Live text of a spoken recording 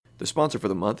The sponsor for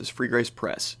the month is Free Grace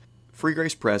Press. Free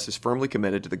Grace Press is firmly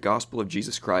committed to the gospel of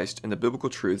Jesus Christ and the biblical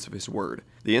truths of His Word,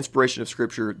 the inspiration of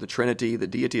Scripture, the Trinity, the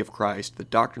deity of Christ, the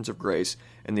doctrines of grace,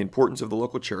 and the importance of the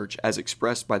local church as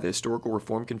expressed by the historical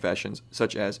Reformed confessions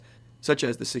such as the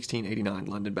 1689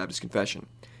 London Baptist Confession.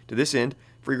 To this end,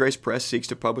 Free Grace Press seeks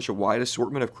to publish a wide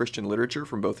assortment of Christian literature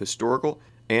from both historical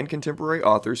and contemporary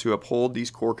authors who uphold these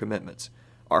core commitments.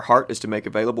 Our heart is to make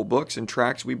available books and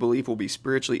tracts we believe will be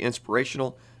spiritually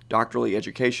inspirational, doctrinally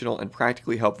educational, and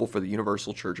practically helpful for the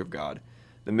universal Church of God.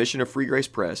 The mission of Free Grace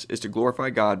Press is to glorify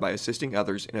God by assisting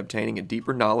others in obtaining a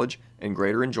deeper knowledge and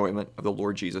greater enjoyment of the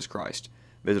Lord Jesus Christ.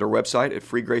 Visit our website at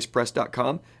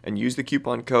freegracepress.com and use the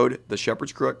coupon code The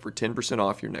Shepherd's Crook for 10%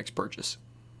 off your next purchase.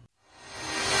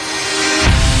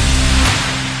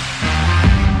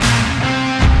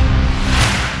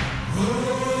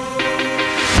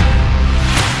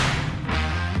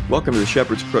 Welcome to the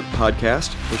Shepherd's Crook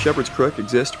podcast. The Shepherd's Crook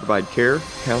exists to provide care,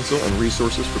 counsel, and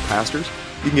resources for pastors.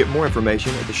 You can get more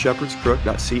information at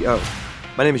theshepherdscrook.co.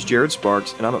 My name is Jared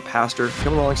Sparks, and I'm a pastor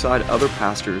coming alongside other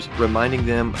pastors, reminding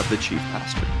them of the chief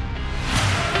pastor.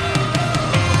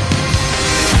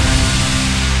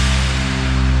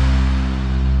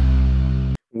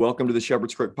 Welcome to the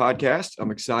Shepherd's Crook podcast.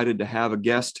 I'm excited to have a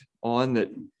guest on that,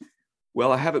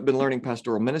 well, I haven't been learning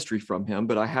pastoral ministry from him,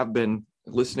 but I have been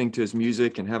listening to his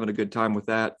music and having a good time with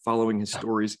that, following his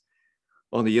stories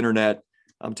on the internet.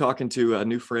 I'm talking to a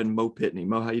new friend, Mo Pitney.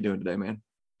 Mo, how you doing today, man?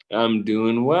 I'm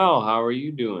doing well. How are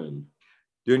you doing?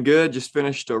 Doing good. Just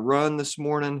finished a run this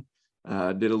morning.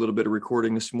 Did a little bit of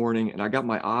recording this morning, and I got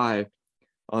my eye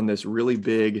on this really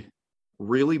big,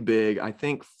 I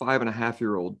think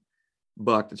 5.5-year-old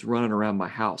buck that's running around my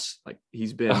house. Like,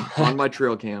 he's been on my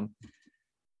trail cam.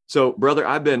 So, brother,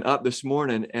 I've been up this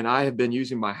morning and I have been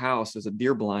using my house as a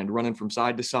deer blind, running from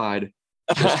side to side,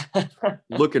 just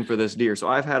looking for this deer. So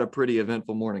I've had a pretty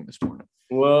eventful morning this morning.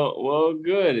 Well,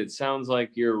 good. It sounds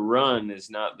like your run is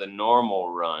not the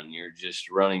normal run. You're just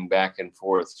running back and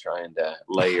forth, trying to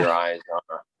lay your eyes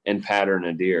on and pattern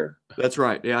a deer. That's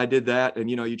right. Yeah, I did that. And,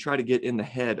 you try to get in the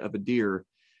head of a deer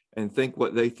and think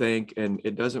what they think, and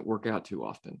it doesn't work out too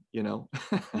often,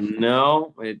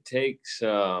 No, it takes...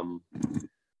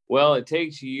 Well, it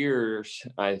takes years,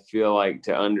 I feel like,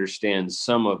 to understand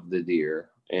some of the deer.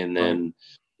 And then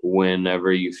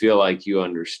whenever you feel like you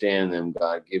understand them,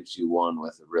 God gives you one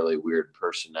with a really weird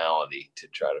personality to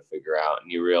try to figure out. And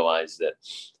you realize that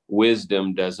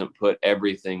wisdom doesn't put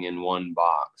everything in one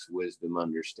box. Wisdom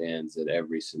understands that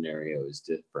every scenario is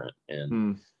different.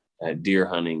 And deer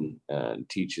hunting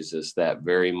teaches us that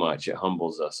very much. It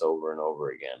humbles us over and over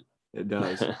again. It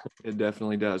does. It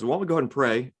definitely does. Well, why don't we go ahead and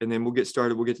pray, and then we'll get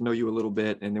started. We'll get to know you a little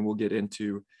bit, and then we'll get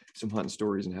into some hunting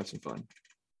stories and have some fun.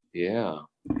 Yeah.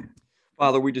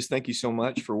 Father, we just thank you so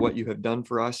much for what you have done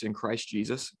for us in Christ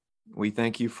Jesus. We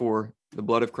thank you for the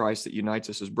blood of Christ that unites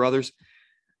us as brothers.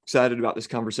 Excited about this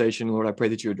conversation. Lord, I pray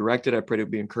that you would direct it. I pray it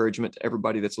would be encouragement to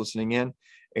everybody that's listening in.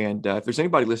 And if there's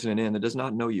anybody listening in that does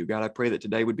not know you, God, I pray that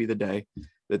today would be the day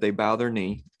that they bow their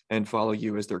knee and follow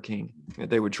you as their king, that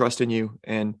they would trust in you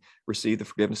and receive the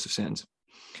forgiveness of sins.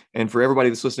 And for everybody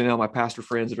that's listening in, all my pastor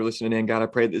friends that are listening in, God, I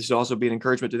pray that this would also be an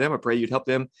encouragement to them. I pray you'd help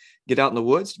them get out in the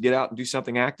woods, get out and do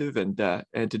something active, and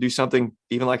to do something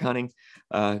even like hunting,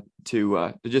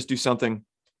 to just do something,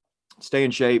 stay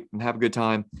in shape and have a good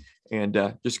time, and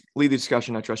just lead the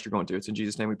discussion. I trust you're going to. It's in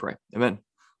Jesus' name we pray. Amen.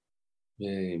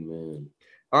 Amen.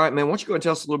 All right, man, why don't you go and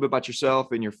tell us a little bit about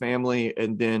yourself and your family,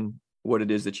 and then what it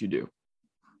is that you do.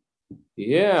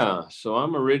 Yeah, so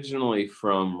I'm originally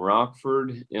from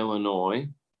Rockford, Illinois,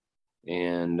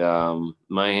 and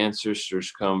my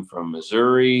ancestors come from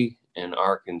Missouri and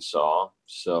Arkansas.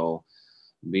 So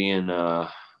being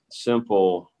a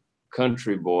simple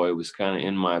country boy was kind of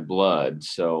in my blood.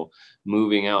 So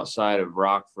moving outside of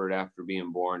Rockford after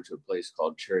being born to a place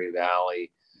called Cherry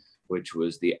Valley, which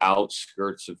was the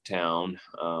outskirts of town.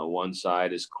 One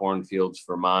side is cornfields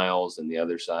for miles, and the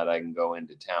other side I can go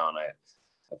into town.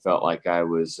 I felt like I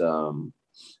was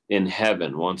in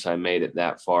heaven once I made it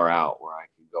that far out, where I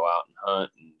could go out and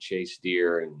hunt and chase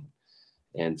deer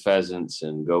and pheasants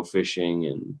and go fishing.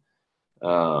 And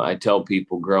I tell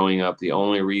people growing up, the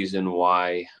only reason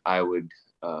why I would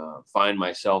find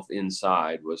myself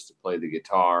inside was to play the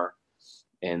guitar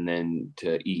and then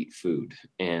to eat food.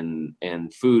 And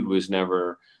food was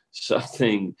never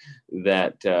something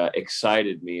that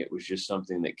excited me. It was just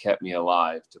something that kept me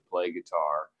alive, to play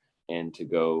guitar and to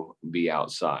go be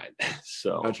outside.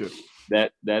 So Gotcha.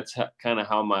 That's kind of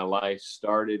how my life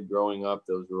started growing up.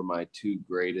 Those were my two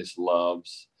greatest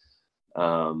loves.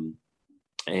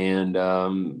 And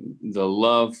the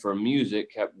love for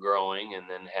music kept growing, and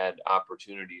then had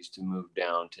opportunities to move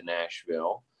down to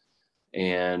Nashville.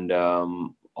 And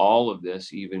all of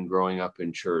this, even growing up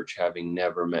in church, having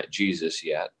never met Jesus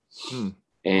yet.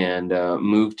 And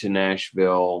moved to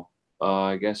Nashville.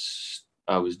 I guess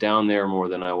I was down there more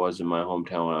than I was in my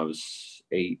hometown when I was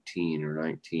 18 or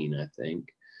 19, I think.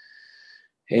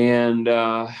 And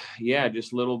yeah,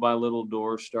 just little by little,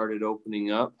 doors started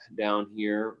opening up down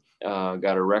here.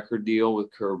 Got a record deal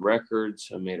with Curb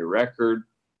Records. I made a record.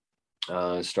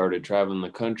 Started traveling the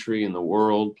country and the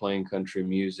world, playing country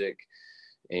music.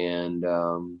 And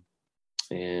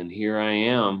here I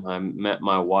am. I met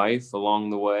my wife along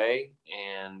the way,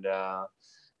 and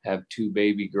have 2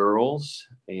 baby girls.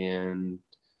 And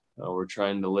we're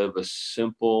trying to live a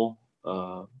simple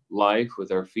life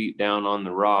with our feet down on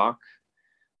the rock,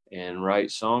 and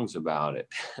write songs about it.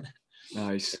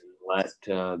 Nice. Let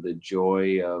the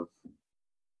joy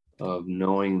of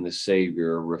knowing the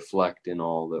Savior reflect in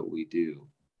all that we do.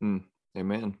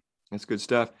 Amen. That's good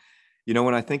stuff. You know,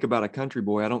 when I think about a country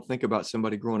boy, I don't think about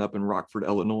somebody growing up in Rockford,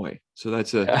 Illinois. So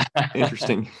that's a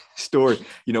interesting story.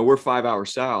 You know, we're 5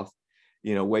 hours south,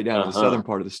 you know, way down in the southern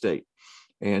part of the state.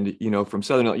 And, you know, from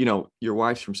Southern, you know, your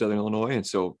wife's from Southern Illinois. And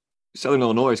so Southern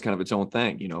Illinois is kind of its own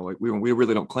thing. You know, we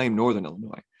really don't claim Northern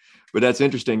Illinois. But that's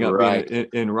interesting, Right. being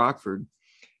in Rockford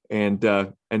and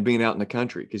being out in the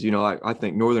country, because, you know, I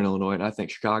think Northern Illinois and I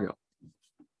think Chicago.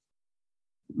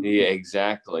 Yeah,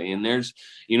 exactly. And there's,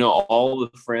 you know, all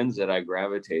the friends that I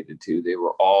gravitated to, they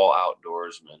were all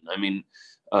outdoorsmen. I mean,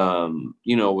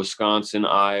 you know, Wisconsin,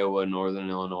 Iowa, Northern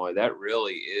Illinois, that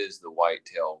really is the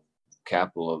whitetail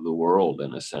capital of the world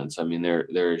in a sense. I mean,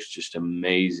 there's just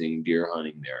amazing deer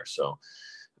hunting there. So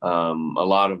a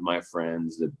lot of my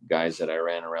friends, the guys that I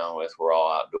ran around with, were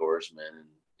all outdoorsmen.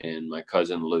 And my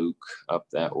cousin Luke up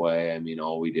that way, I mean,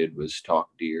 all we did was talk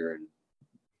deer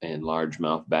and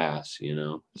largemouth bass, you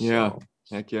know. Yeah. So.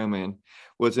 Heck yeah, man.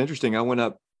 Well, it's interesting. I went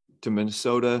up to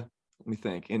Minnesota, let me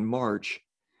think, in March,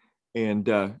 and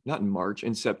not in March,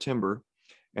 in September,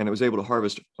 and I was able to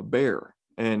harvest a bear,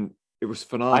 and it was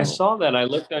phenomenal. I saw that. I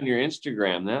looked on your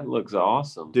Instagram. That looks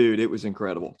awesome. Dude, it was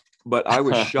incredible. But I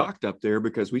was shocked up there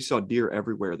because we saw deer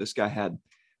everywhere. This guy had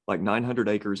like 900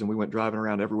 acres, and we went driving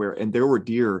around everywhere, and there were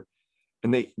deer,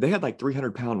 and they had like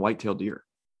 300-pound whitetail deer.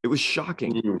 It was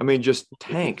shocking. I mean, just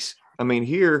tanks. I mean,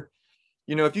 here,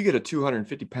 you know, if you get a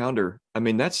 250-pounder, I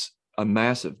mean, that's a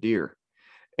massive deer.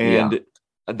 And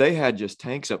they had just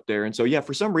tanks up there. And so, yeah,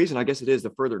 for some reason, I guess it is the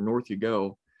further north you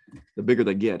go, the bigger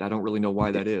they get. I don't really know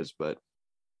why that is, but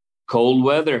cold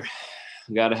weather.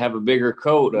 Got to have a bigger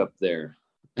coat up there.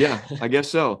 Yeah, I guess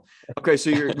so. Okay, so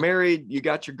you're married, you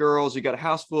got your girls, you got a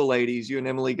house full of ladies, you and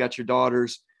Emily got your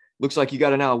daughters. Looks like you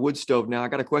got a wood stove now. I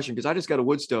got a question, because I just got a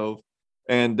wood stove,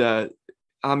 and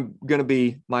I'm going to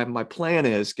be, my plan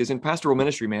is, because in pastoral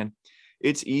ministry, man,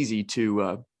 it's easy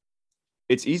to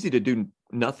do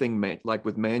nothing like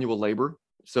with manual labor.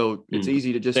 So it's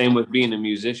easy to just, same with being a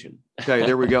musician. Okay,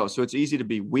 there we go. So it's easy to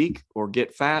be weak or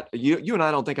get fat. You and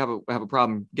I don't think I have a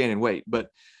problem gaining weight, but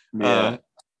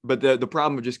the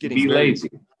problem of just getting lazy.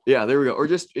 Yeah, there we go. Or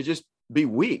just be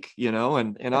weak, you know,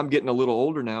 and I'm getting a little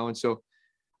older now. And so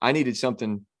I needed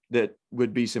something that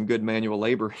would be some good manual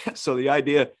labor. So the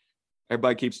idea,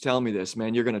 everybody keeps telling me this,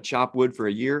 man, you're going to chop wood for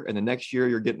a year, and the next year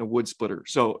you're getting a wood splitter.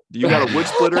 So do you got a wood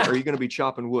splitter, or are you going to be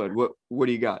chopping wood? What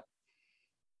do you got?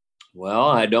 Well,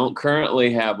 I don't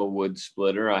currently have a wood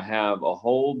splitter. I have a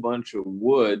whole bunch of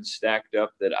wood stacked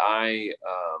up that I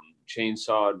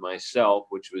chainsawed myself,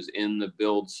 which was in the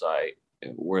build site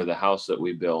where the house that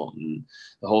we built. And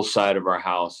the whole side of our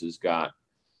house has got,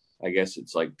 I guess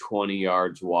it's like 20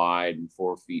 yards wide and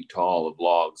 4 feet tall of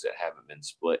logs that haven't been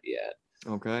split yet.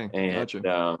 Okay. And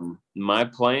gotcha. My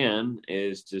plan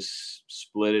is to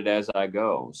split it as I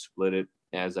go, split it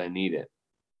as I need it.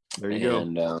 There you go.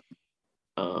 And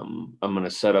I'm going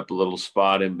to set up a little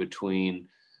spot in between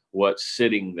what's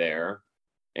sitting there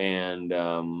and,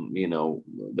 you know,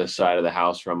 the side of the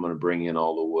house where I'm going to bring in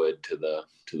all the wood to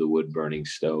the wood burning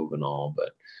stove and all.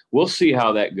 But we'll see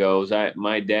how that goes.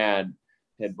 My dad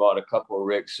had bought a couple of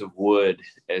ricks of wood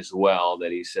as well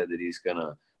that he said that he's going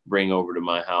to bring over to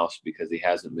my house because he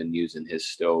hasn't been using his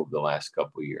stove the last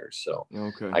couple of years. So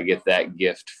I get that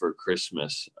gift for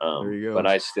Christmas. There you go. But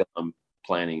I still am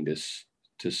planning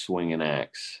to swing an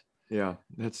axe. Yeah,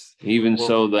 that's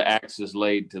so the axe is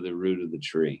laid to the root of the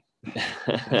tree.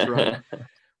 That's right.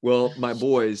 Well, my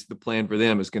boys, the plan for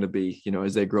them is going to be, you know,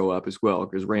 as they grow up as well,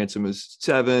 because Ransom is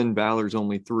 7, Valor's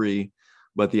only 3.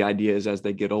 But the idea is as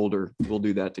they get older, we'll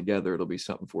do that together. It'll be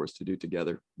something for us to do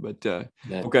together. But That's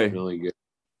okay, really good.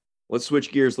 Let's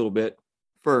switch gears a little bit.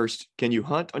 first, can you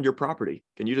hunt on your property?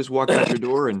 Can you just walk out your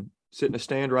door and sit in a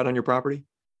stand right on your property?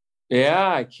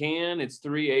 Yeah, I can. It's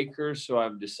 3 acres, so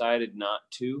I've decided not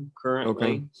to currently.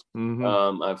 Okay.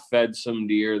 Mm-hmm. I've fed some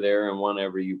deer there, and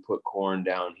whenever you put corn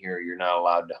down here, you're not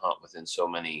allowed to hunt within so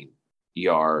many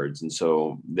yards, and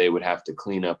so they would have to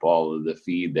clean up all of the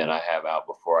feed that I have out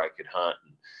before I could hunt.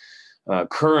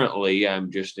 Currently,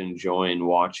 I'm just enjoying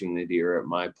watching the deer at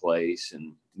my place,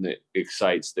 and it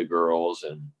excites the girls.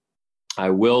 And I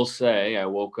will say, I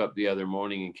woke up the other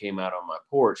morning and came out on my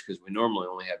porch because we normally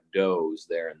only have does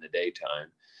there in the daytime.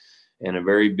 And a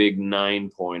very big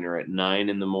 9-pointer at 9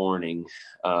 in the morning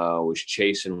was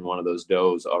chasing one of those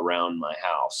does around my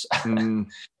house. Mm.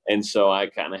 And so I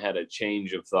kind of had a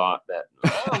change of thought that,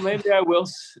 well, maybe I will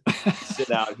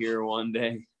sit out here one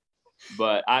day.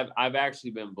 But I've actually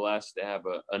been blessed to have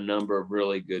a number of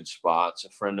really good spots. A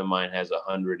friend of mine has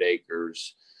 100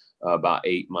 acres, about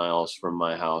 8 miles from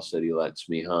my house, that he lets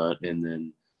me hunt. And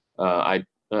then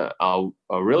I'll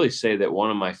really say that one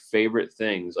of my favorite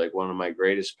things, like one of my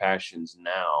greatest passions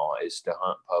now, is to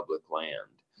hunt public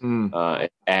land.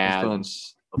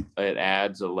 It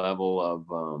adds a level of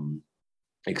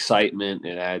excitement.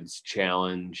 It adds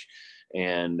challenge.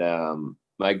 And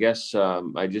I guess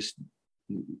I just,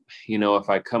 if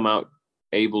I come out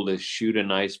able to shoot a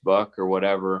nice buck or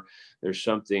whatever, there's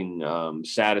something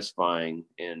satisfying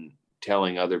in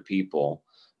telling other people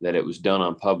that it was done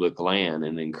on public land,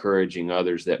 and encouraging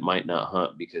others that might not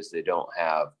hunt because they don't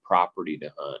have property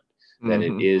to hunt, that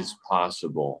it is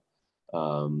possible,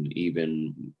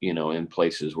 even, in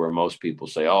places where most people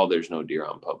say, oh, there's no deer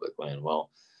on public land. Well,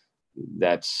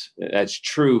 that's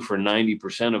true for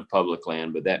 90% of public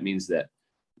land, but that means that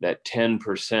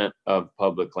 10% of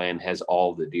public land has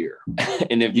all the deer.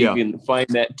 And if you can find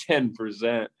that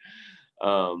 10%,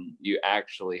 you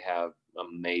actually have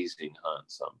amazing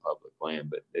hunts on public land.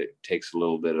 But it takes a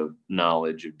little bit of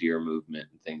knowledge of deer movement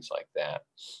and things like that,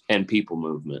 and people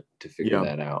movement to figure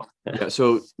that out. Yeah.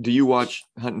 So do you watch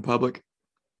Hunt in Public?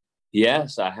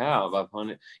 Yes, I have.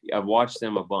 I've watched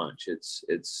them a bunch.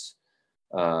 It's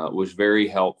was very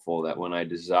helpful that when I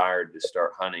desired to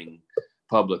start hunting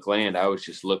public land, I was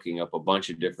just looking up a bunch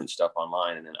of different stuff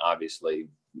online, and then obviously,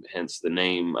 hence the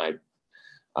name,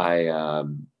 I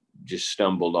just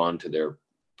stumbled onto their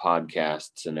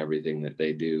podcasts and everything that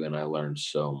they do, and I learned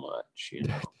so much.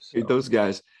 So. Those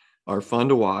guys are fun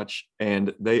to watch,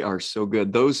 and they are so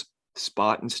good. Those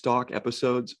spot and stalk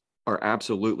episodes are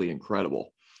absolutely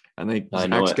incredible. I think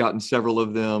Zach's gotten several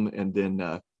of them, and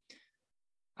then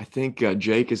I think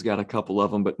Jake has got a couple of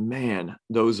them, but man,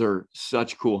 those are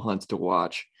such cool hunts to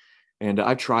watch. And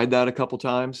I've tried that a couple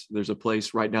times. There's a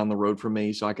place right down the road from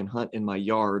me, so I can hunt in my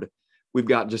yard. We've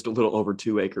got just a little over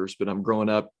 2 acres, but I'm growing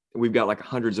up. We've got like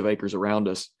hundreds of acres around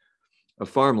us of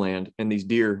farmland, and these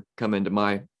deer come into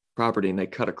my property and they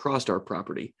cut across our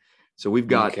property. So we've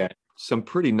got some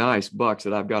pretty nice bucks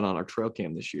that I've got on our trail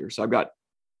cam this year. So I've got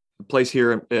a place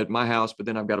here at my house, but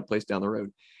then I've got a place down the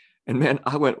road. And man,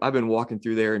 I've been walking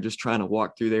through there and just trying to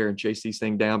walk through there and chase these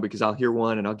things down, because I'll hear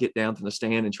one and I'll get down from the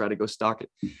stand and try to go stalk it.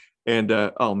 And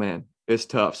oh man, it's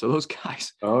tough. So those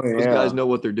guys know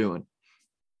what they're doing.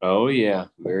 Oh yeah,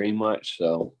 very much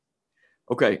so.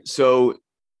 Okay, so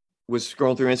was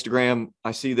scrolling through Instagram.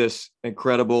 I see this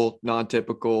incredible,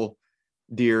 non-typical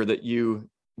deer that you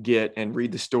get, and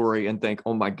read the story and think,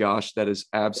 oh my gosh, that is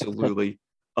absolutely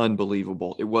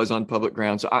unbelievable. It was on public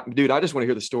ground. So I just want to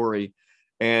hear the story.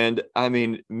 And I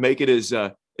mean, make it as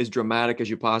dramatic as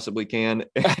you possibly can,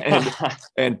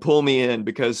 and pull me in,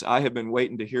 because I have been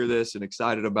waiting to hear this and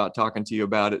excited about talking to you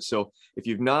about it. So if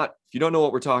you don't know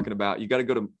what we're talking about, you got to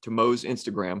go to Mo's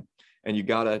Instagram, and you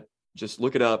got to just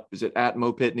look it up. Is it at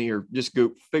Mo Pitney, or just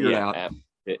figure it out? At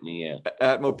Pitney,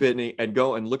 at Mo Pitney, and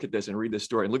go and look at this and read this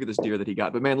story and look at this deer that he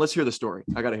got. But man, let's hear the story.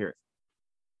 I got to hear it.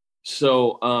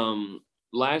 So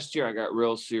last year I got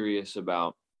real serious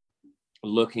about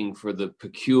looking for the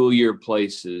peculiar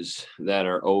places that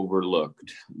are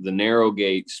overlooked, the narrow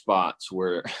gate spots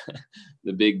where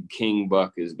the big king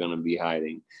buck is going to be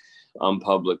hiding on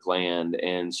public land.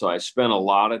 And so I spent a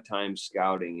lot of time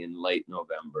scouting in late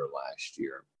November last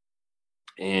year.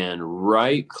 And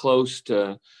right close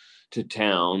to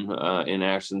town in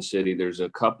Ashland City, there's a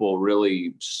couple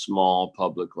really small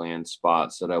public land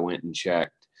spots that I went and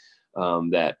checked,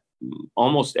 that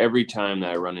almost every time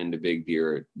that I run into big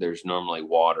deer, there's normally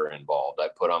water involved. I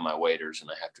put on my waders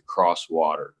and I have to cross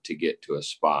water to get to a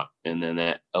spot. And then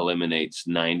that eliminates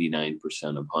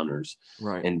 99% of hunters.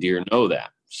 Right. And deer know that.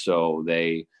 So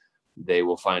they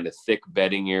will find a thick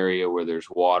bedding area where there's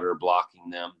water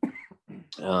blocking them.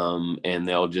 And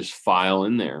they'll just file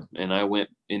in there. And I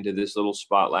went into this little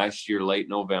spot last year, late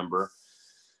November,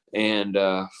 and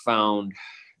found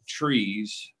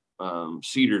trees,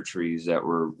 cedar trees that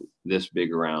were this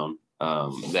big around,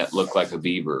 that looked like a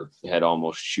beaver had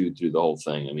almost chewed through the whole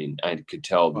thing. I mean, I could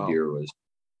tell the deer was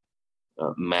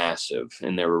massive,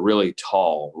 and they were really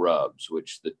tall rubs,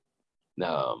 which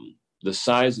the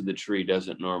size of the tree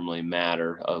doesn't normally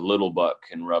matter. A little buck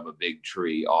can rub a big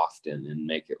tree often and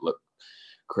make it look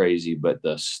crazy, but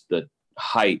the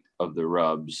height of the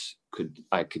rubs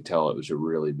I could tell it was a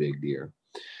really big deer.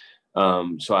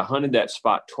 So I hunted that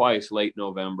spot twice late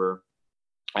November.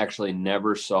 Actually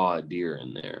never saw a deer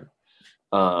in there.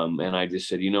 And I just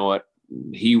said, you know what?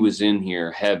 He was in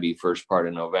here heavy first part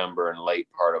of November and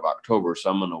late part of October. So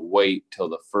I'm going to wait till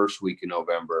the first week of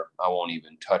November. I won't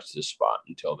even touch this spot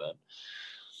until then.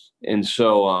 And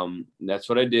so that's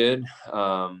what I did.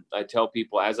 I tell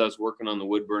people, as I was working on the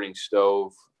wood burning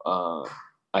stove,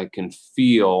 I can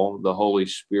feel the Holy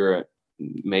Spirit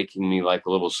making me like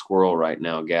a little squirrel right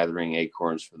now, gathering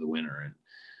acorns for the winter. And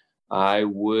I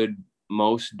would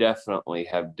most definitely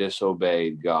have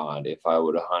disobeyed God if I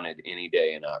would have hunted any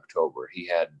day in October. He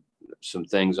had some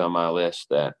things on my list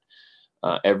that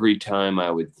every time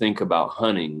I would think about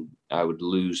hunting, I would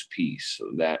lose peace.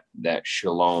 So that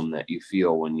shalom that you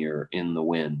feel when you're in the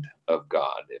wind of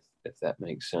God, if that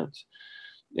makes sense.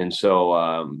 And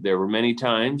so there were many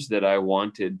times that I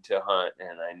wanted to hunt,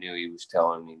 and I knew he was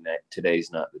telling me that today's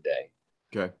not the day.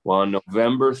 Okay. Well, on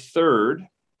November 3rd,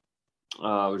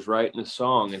 I was writing a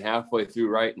song, and halfway through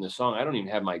writing the song, I don't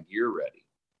even have my gear ready.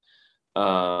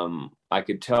 I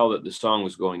could tell that the song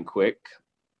was going quick,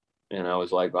 and I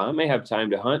was like, well, I may have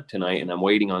time to hunt tonight, and I'm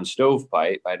waiting on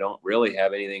stovepipe. I don't really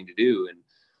have anything to do. And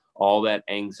all that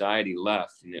anxiety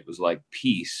left, and it was like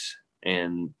peace.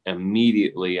 And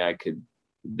immediately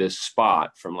this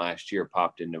spot from last year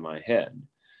popped into my head.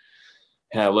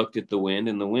 And I looked at the wind,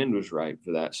 and the wind was right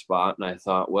for that spot. And I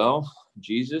thought, well,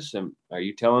 Jesus, are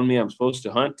you telling me I'm supposed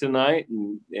to hunt tonight?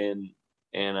 And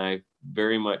I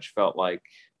very much felt like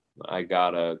I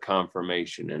got a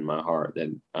confirmation in my heart that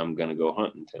I'm going to go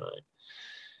hunting tonight.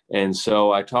 And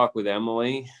so I talked with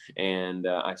Emily, and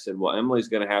I said, well, Emily's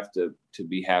going to have to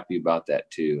be happy about that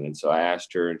too. And so I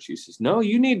asked her, and she says, no,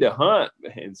 you need to hunt.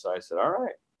 And so I said, all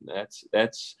right,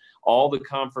 that's all the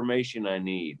confirmation I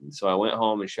need. And so I went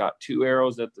home and shot 2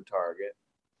 arrows at the target,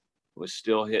 was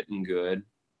still hitting good,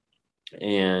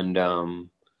 and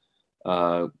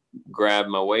grabbed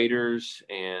my waders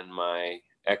and my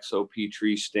XOP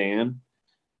tree stand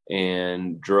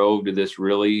and drove to this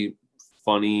really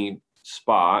funny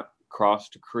spot,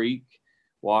 crossed a creek,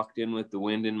 walked in with the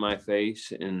wind in my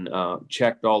face, and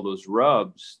checked all those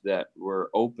rubs that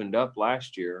were opened up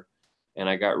last year. And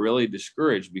I got really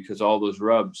discouraged because all those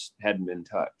rubs hadn't been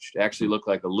touched. It actually looked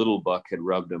like a little buck had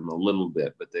rubbed them a little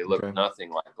bit, but they looked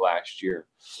nothing like last year.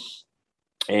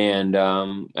 And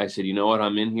I said, you know what?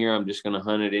 I'm in here. I'm just going to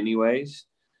hunt it anyways.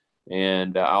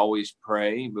 And I always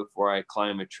pray before I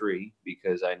climb a tree,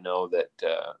 because I know that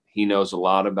he knows a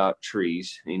lot about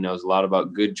trees. He knows a lot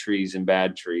about good trees and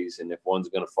bad trees, and if one's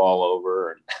going to fall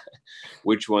over, and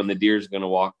which one the deer's going to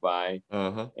walk by.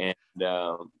 And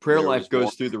prayer life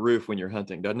goes through the roof when you're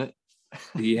hunting, doesn't it?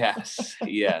 Yes,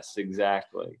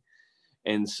 exactly.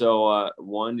 And so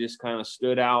one just kind of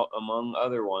stood out among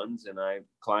other ones, and I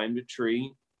climbed a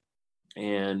tree,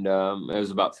 and it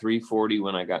was about 3:40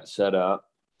 when I got set up.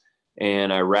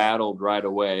 And I rattled right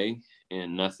away,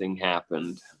 and nothing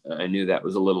happened. I knew that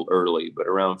was a little early, but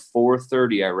around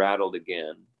 4:30, I rattled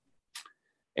again.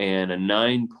 And a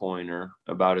 9-pointer,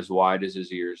 about as wide as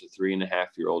his ears, a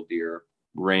 3.5-year-old deer,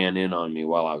 ran in on me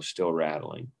while I was still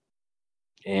rattling.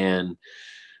 And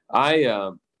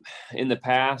I, in the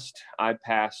past, I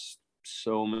passed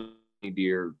so many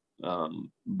deer,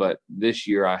 but this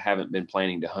year I haven't been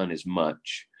planning to hunt as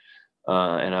much.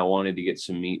 And I wanted to get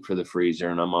some meat for the freezer,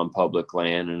 and I'm on public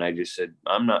land. And I just said,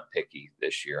 I'm not picky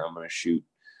this year. I'm going to shoot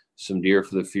some deer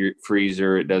for the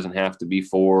freezer. It doesn't have to be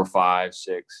 4, 5,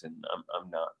 6. And I'm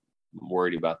not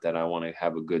worried about that. I want to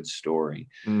have a good story.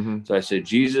 So I said,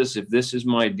 Jesus, if this is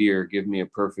my deer, give me a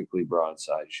perfectly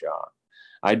broadside shot.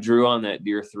 I drew on that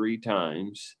deer 3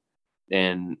 times,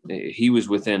 and he was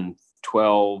within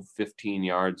 12, 15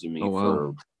 yards of me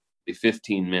for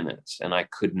 15 minutes, and I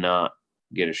could not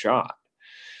get a shot.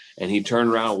 And he turned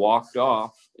around, walked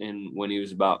off, and when he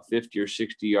was about 50 or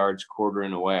 60 yards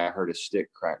quartering away, I heard a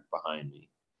stick crack behind me.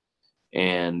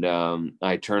 And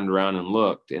I turned around and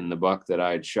looked, and the buck that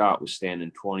I had shot was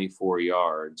standing 24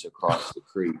 yards across the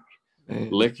creek,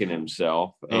 licking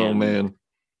himself.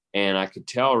 And I could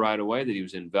tell right away that he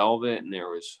was in velvet, and there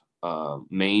was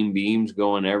main beams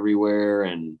going everywhere.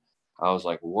 And I was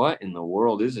like, what in the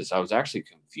world is this? I was actually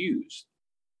confused.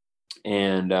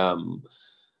 And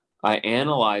I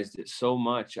analyzed it so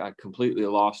much, I completely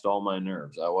lost all my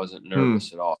nerves. I wasn't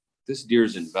nervous at all. This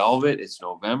deer's in velvet. It's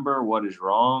November. What is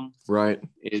wrong? Right.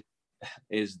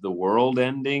 Is the world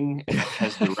ending?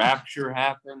 Has the rapture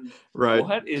happened? Right.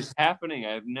 What is happening?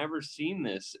 I've never seen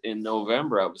this in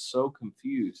November. I was so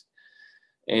confused.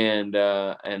 And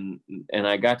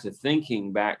I got to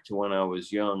thinking back to when I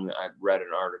was young. I'd read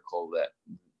an article that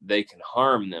they can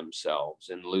harm themselves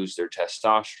and lose their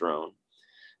testosterone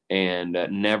and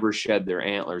never shed their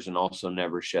antlers and also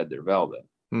never shed their velvet.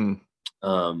 And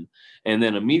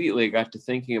then immediately I got to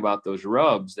thinking about those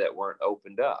rubs that weren't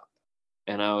opened up.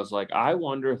 And I was like, I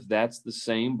wonder if that's the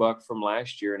same buck from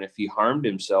last year. And if he harmed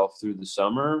himself through the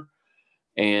summer.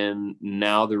 And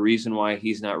now the reason why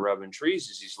he's not rubbing trees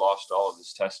is he's lost all of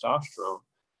his testosterone.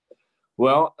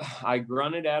 Well, I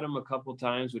grunted at him a couple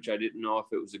times, which I didn't know if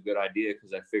it was a good idea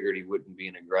because I figured he wouldn't be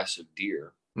an aggressive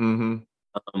deer.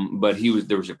 But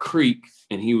there was a creek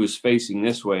and he was facing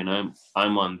this way, and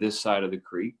I'm on this side of the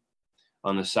creek,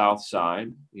 on the south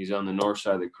side. He's on the north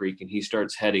side of the creek, and he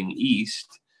starts heading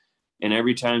east. And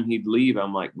every time he'd leave,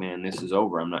 I'm like, man, this is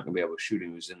over. I'm not going to be able to shoot him.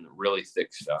 He was in the really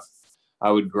thick stuff. I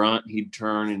would grunt, he'd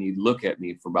turn, and he'd look at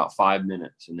me for about 5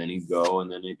 minutes. And then he'd go,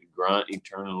 and then he'd grunt, he'd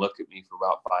turn and look at me for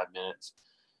about 5 minutes.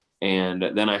 And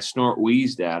then I snort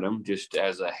wheezed at him just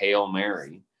as a Hail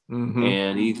Mary.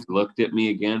 And he looked at me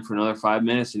again for another 5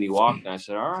 minutes, and he walked. And I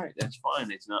said, all right, that's fine.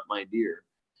 It's not my deer.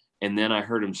 And then I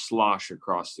heard him slosh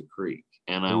across the creek.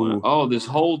 And I went, oh, this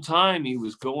whole time he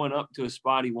was going up to a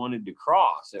spot he wanted to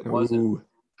cross. It wasn't,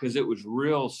 because it was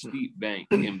real steep bank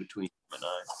in between him and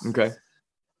I. Okay.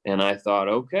 And I thought,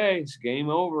 okay, it's game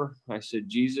over. I said,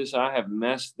 Jesus, I have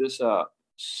messed this up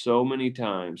so many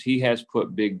times. He has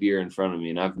put big deer in front of me,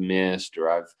 and I've missed, or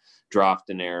I've dropped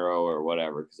an arrow or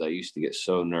whatever, because I used to get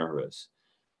so nervous.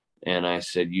 And I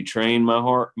said, you train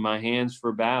my hands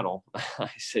for battle.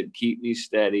 I said, keep me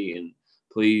steady and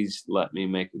please let me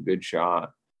make a good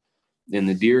shot. And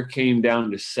the deer came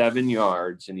down to 7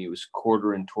 yards, and he was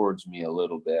quartering towards me a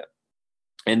little bit.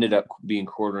 Ended up being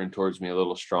quartering towards me a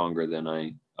little stronger than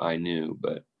I knew,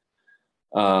 but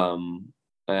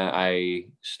I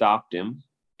stopped him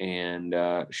and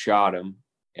shot him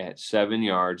at 7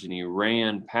 yards, and he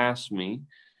ran past me.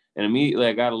 And immediately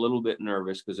I got a little bit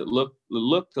nervous because it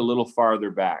looked a little farther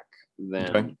back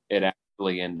than it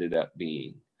actually ended up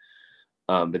being.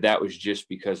 But that was just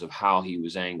because of how he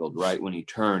was angled. Right when he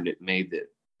turned, it made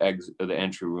the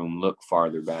entry room look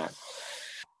farther back.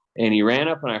 And he ran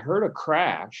up, and I heard a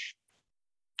crash.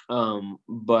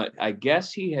 But I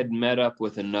guess he had met up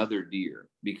with another deer,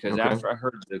 because after I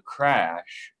heard the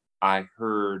crash, I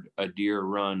heard a deer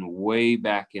run way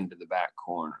back into the back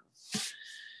corner.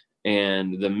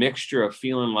 And the mixture of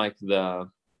feeling like the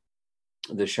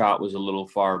shot was a little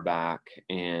far back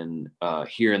and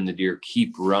hearing the deer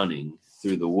keep running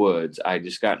through the woods, I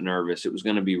just got nervous. It was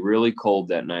going to be really cold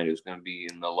that night. It was going to be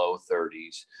in the low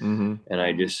 30s. And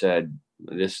I just said,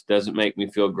 this doesn't make me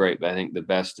feel great, but I think the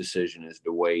best decision is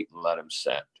to wait and let him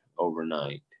set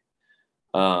overnight.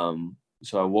 So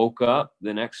I woke up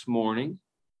the next morning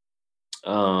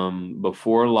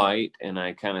before light, and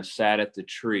I kind of sat at the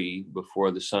tree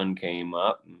before the sun came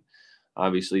up, and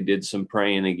obviously did some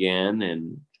praying again,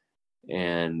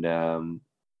 and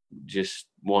just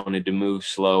wanted to move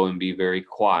slow and be very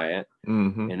quiet,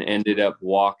 and ended up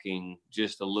walking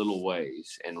just a little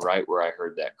ways, and right where I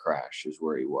heard that crash is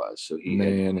where he was. So he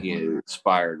had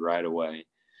expired right away.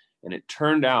 And it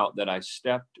turned out that I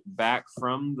stepped back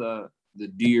from the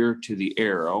deer to the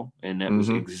arrow, and that was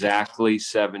exactly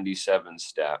 77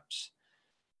 steps.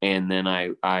 And then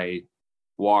I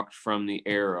walked from the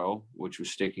arrow, which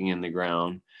was sticking in the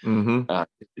ground, to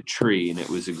the tree, and it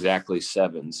was exactly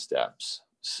 7 steps.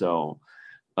 So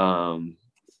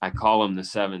I call him the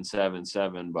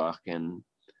 777 buck, and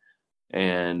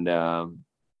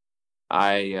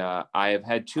I have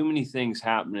had too many things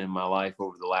happen in my life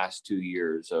over the last 2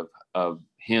 years of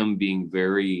him being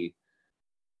very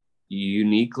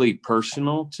uniquely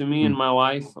personal to me in my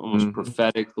life, almost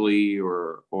prophetically,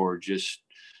 or just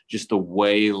the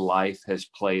way life has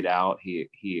played out. He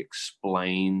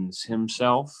explains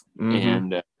himself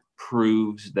and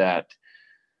proves that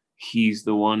he's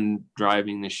the one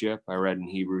driving the ship. I read in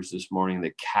Hebrews this morning,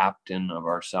 the captain of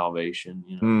our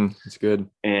salvation. That's good.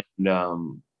 And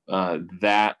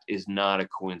that is not a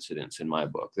coincidence in my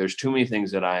book. There's too many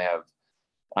things that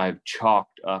I've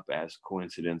chalked up as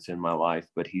coincidence in my life,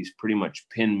 but he's pretty much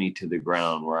pinned me to the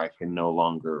ground where I can no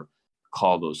longer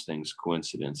call those things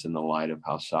coincidence in the light of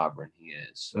how sovereign he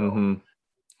is. So,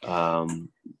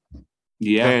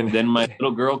 Yeah. Man. Then my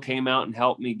little girl came out and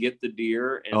helped me get the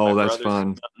deer, and my Oh, that's brother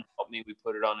came fun. out and helped me. We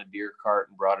put it on a deer cart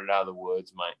and brought it out of the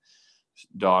woods. My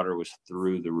daughter was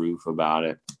through the roof about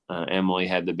it. Emily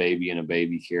had the baby in a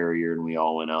baby carrier, and we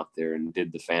all went out there and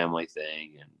did the family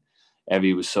thing. And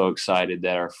Evie was so excited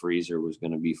that our freezer was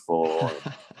going to be full,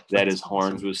 and that his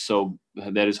horns was so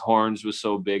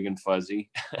big and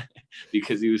fuzzy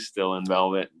because he was still in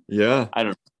velvet. Yeah. I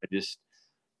don't know.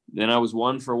 Then I was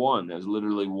 1 for 1. That was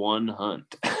literally one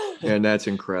hunt. And that's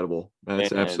incredible.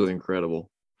 That's And absolutely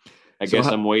incredible. I guess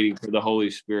I'm waiting for the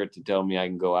Holy Spirit to tell me I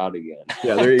can go out again.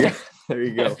 Yeah, there you go. There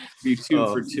you go. Be 2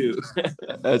 for 2.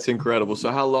 That's incredible.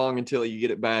 So how long until you get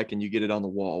it back and you get it on the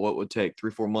wall? What would take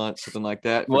 3-4 months, something like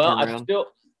that? Well,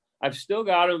 I've still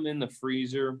got them in the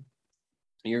freezer.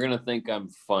 You're going to think I'm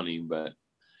funny, but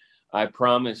I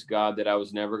promised God that I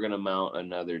was never going to mount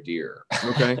another deer.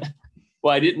 Okay.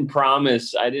 Well, I didn't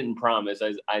promise.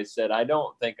 I said, I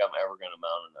don't think I'm ever going to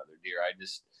mount another deer.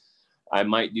 I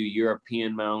might do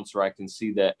European mounts where I can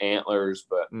see the antlers,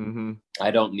 but I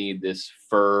don't need this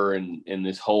fur and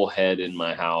this whole head in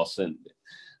my house. And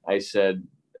I said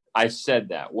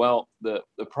that. Well, the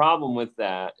problem with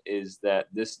that is that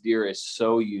this deer is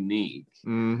so unique.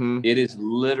 It is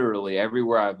literally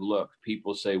everywhere I've looked.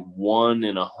 People say 1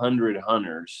 in 100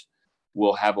 hunters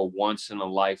will have a once in a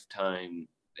lifetime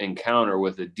encounter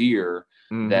with a deer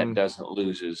that doesn't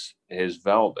lose his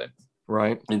velvet.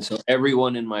 Right. And so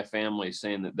everyone in my family is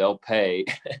saying that they'll pay.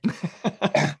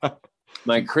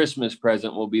 My Christmas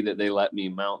present will be that they let me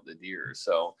mount the deer.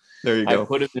 So there you go. I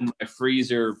put him in my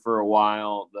freezer for a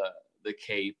while, the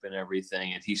cape and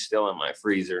everything, and he's still in my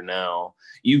freezer now.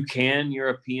 You can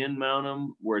European mount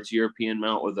him, where it's European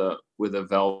mount with a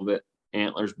velvet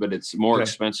antlers, but it's more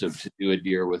expensive to do a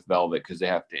deer with velvet because they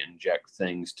have to inject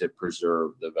things to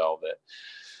preserve the velvet.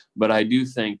 But I do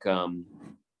think I'm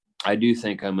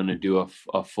going to do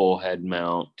a full head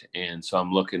mount. And so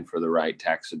I'm looking for the right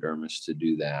taxidermist to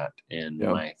do that. And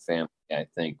my family, I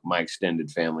think my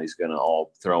extended family is going to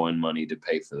all throw in money to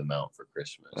pay for the mount for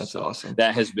Christmas. That's awesome.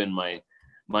 That has been my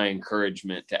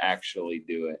encouragement to actually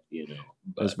do it,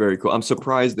 But that's very cool. I'm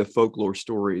surprised the folklore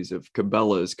stories of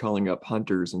Cabela's calling up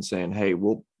hunters and saying, hey,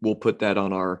 we'll put that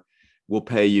we'll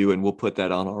pay you and we'll put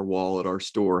that on our wall at our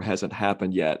store hasn't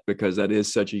happened yet, because that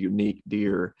is such a unique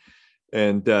deer.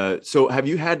 And so have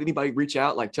you had anybody reach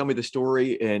out, like, tell me the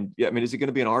story? And I mean, is it going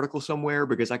to be an article somewhere?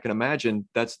 Because I can imagine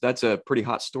that's a pretty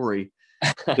hot story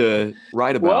to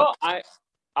write about. Well,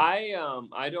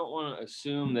 I don't want to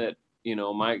assume that,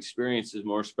 my experience is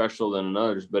more special than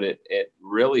others, but it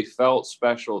really felt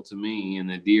special to me. And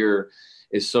the deer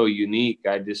is so unique.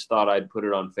 I just thought I'd put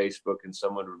it on Facebook and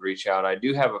someone would reach out. I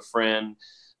do have a friend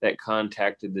that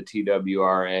contacted the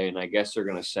TWRA, and I guess they're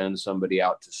going to send somebody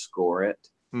out to score it.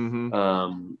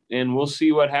 And we'll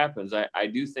see what happens. I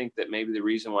do think that maybe the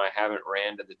reason why I haven't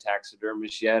ran to the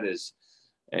taxidermist yet is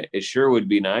it sure would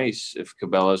be nice if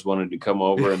Cabela's wanted to come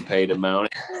over and pay to mount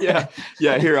it.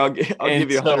 Yeah. Here, I'll give you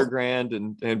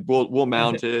 $100,000 and we'll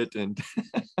mount it. And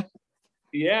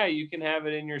yeah, you can have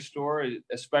it in your store,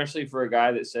 especially for a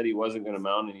guy that said he wasn't going to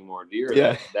mount any more deer.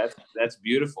 Yeah, that's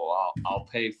beautiful. I'll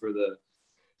pay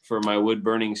for my wood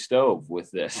burning stove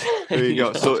with this. There you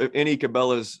go. So if any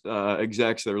Cabela's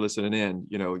execs that are listening in,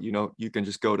 you can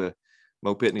just go to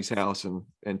Mo Pitney's house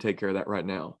and take care of that right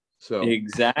now. So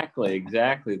exactly.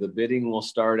 The bidding will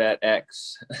start at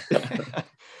X.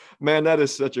 Man, that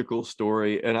is such a cool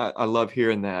story. And I love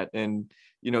hearing that. And,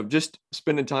 just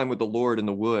spending time with the Lord in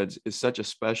the woods is such a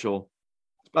special,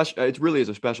 it really is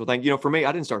a special thing. For me,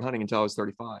 I didn't start hunting until I was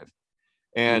 35.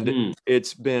 And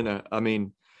it's been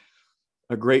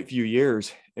a great few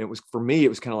years. And for me, it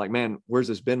was kind of like, man, where's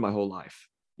this been my whole life?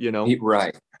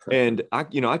 Right. And I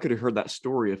could have heard that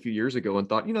story a few years ago and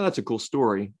thought, that's a cool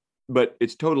story, but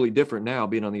it's totally different now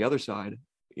being on the other side,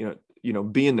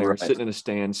 being there, sitting in a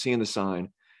stand, seeing the sign,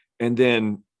 and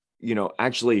then,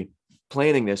 actually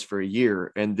planning this for a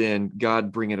year and then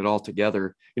God bringing it all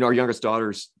together. Our youngest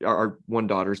our one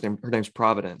daughter's her name's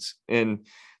Providence. And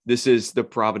this is the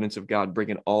providence of God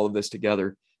bringing all of this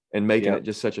together and making it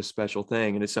just such a special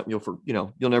thing. And it's something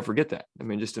you'll never forget that. I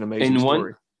mean, just an amazing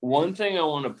story. One thing I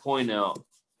want to point out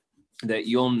that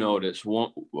you'll notice,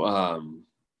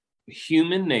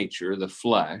 human nature, the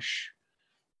flesh,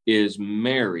 is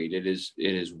married. It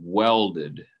is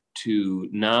welded to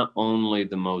not only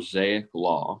the Mosaic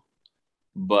law,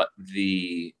 but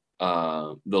the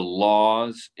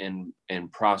laws and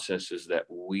processes that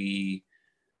we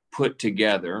put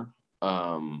together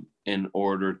in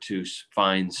order to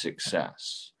find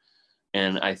success.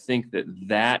 And I think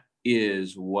that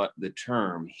is what the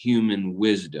term human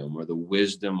wisdom, or the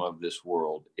wisdom of this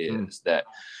world, is.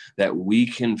 That we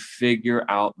can figure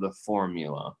out the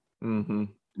formula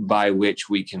by which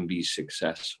we can be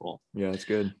successful. Yeah, that's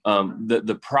good.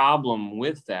 The problem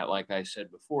with that, like I said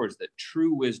before, is that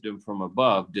true wisdom from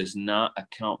above does not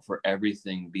account for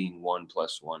everything being 1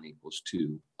 + 1 =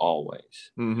 2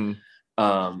 always.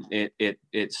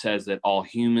 It says that all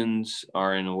humans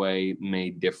are in a way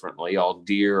made differently, all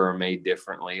deer are made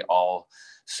differently, all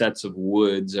sets of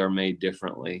woods are made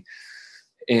differently,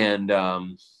 and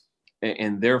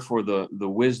therefore the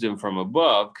wisdom from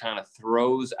above kind of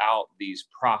throws out these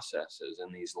processes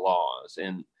and these laws.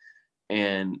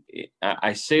 And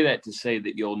I say that to say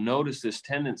that you'll notice this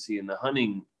tendency in the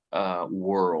hunting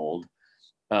world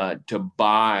to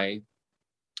buy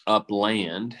up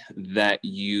land that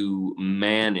you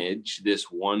manage this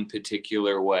one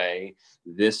particular way,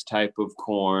 this type of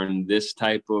corn, this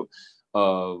type of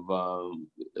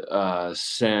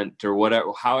scent, or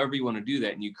whatever, however you want to do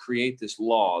that. And you create this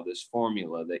law, this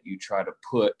formula that you try to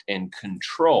put and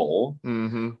control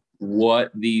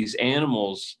what these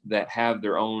animals that have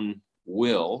their own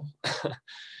will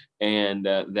and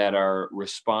that are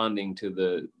responding to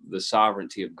the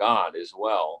sovereignty of God as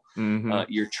well.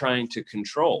 You're trying to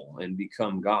control and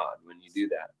become God when you do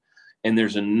that. And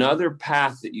there's another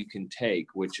path that you can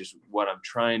take, which is what I'm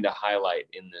trying to highlight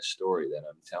in this story that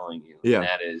I'm telling you. Yeah. And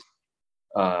that is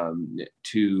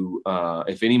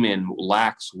if any man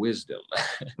lacks wisdom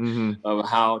of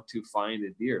how to find a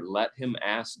deer, let him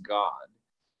ask God,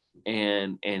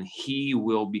 and he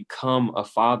will become a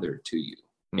father to you.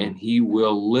 And he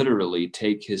will literally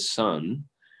take his son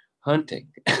hunting.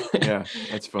 Yeah,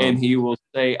 that's fun. And he will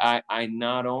say, I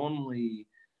not only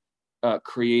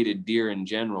created deer in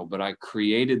general, but I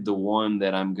created the one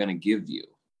that I'm going to give you.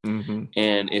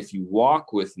 And if you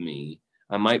walk with me,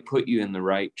 I might put you in the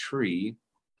right tree.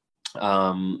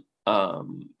 And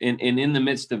in the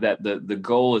midst of that, the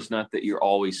goal is not that you're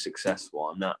always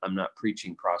successful. I'm not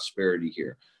preaching prosperity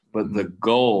here, but the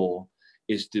goal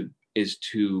is to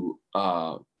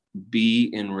be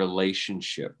in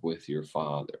relationship with your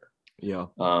Father. Yeah.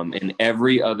 And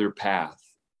every other path,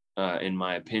 in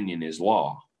my opinion, is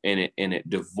law, and it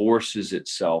divorces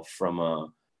itself from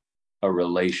a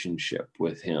relationship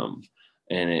with Him,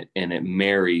 and it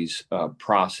marries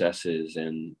processes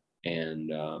and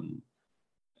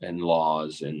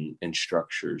laws and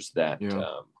structures that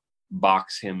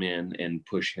box Him in and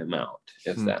push Him out,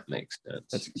 if that makes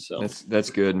sense. That's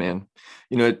good, man.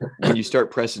 You know, when you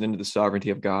start pressing into the sovereignty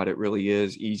of God, it really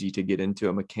is easy to get into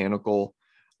a mechanical,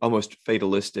 almost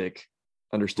fatalistic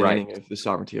understanding of the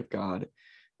sovereignty of God.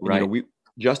 And, you know,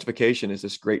 justification is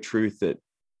this great truth that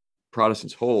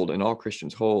Protestants hold and all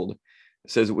Christians hold.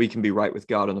 It says that we can be right with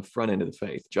God on the front end of the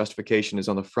faith. Justification is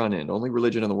on the front end. Only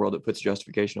religion in the world that puts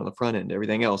justification on the front end.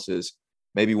 Everything else is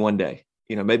maybe one day.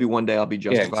 You know, maybe one day I'll be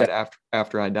justified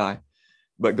after I die.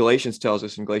 But Galatians tells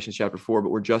us in Galatians chapter 4,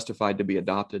 but we're justified to be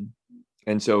adopted.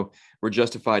 And so we're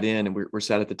justified in, and we're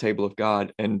sat at the table of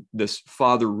God. And this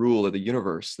father rule of the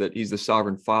universe, that He's the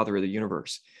sovereign father of the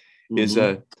universe, is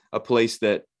a place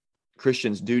that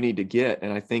Christians do need to get.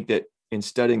 And I think that in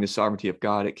studying the sovereignty of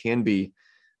God, it can be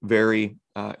very,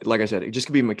 like I said, it just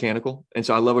can be mechanical. And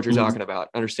so I love what you're talking about,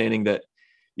 understanding that,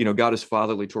 you know, God is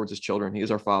fatherly towards His children. He is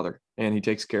our Father, and He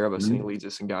takes care of us and He leads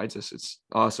us and guides us. It's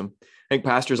awesome. I think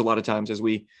pastors, a lot of times as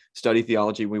we study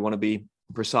theology, we want to be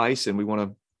precise and we want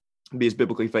to be as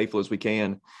biblically faithful as we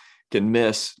can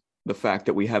miss the fact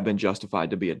that we have been justified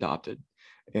to be adopted,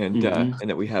 and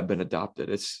that we have been adopted.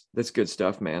 That's good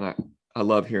stuff, man. I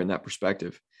love hearing that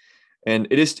perspective. And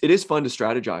it is fun to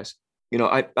strategize. You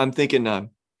know, I'm thinking and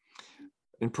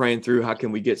praying through, how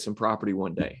can we get some property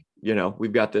one day? You know,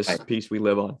 we've got this piece we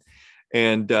live on,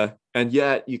 and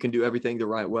yet you can do everything the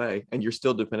right way, and you're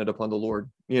still dependent upon the Lord.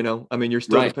 You know, I mean, you're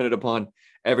still dependent upon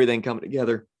everything coming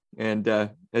together, and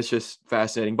it's just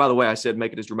fascinating. By the way, I said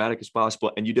make it as dramatic as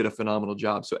possible, and you did a phenomenal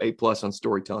job. So A+ on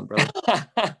storytelling, brother.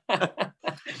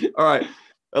 All right,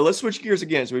 let's switch gears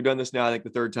again. So we've done this now, I think, the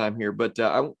third time here, but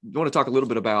I want to talk a little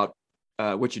bit about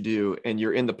what you do, and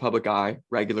you're in the public eye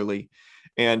regularly,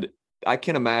 and I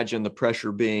can imagine the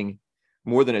pressure being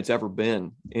more than it's ever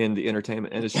been in the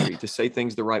entertainment industry to say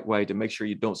things the right way, to make sure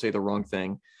you don't say the wrong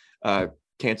thing.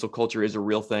 Cancel culture is a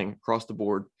real thing across the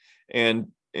board. And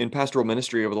in pastoral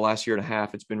ministry over the last year and a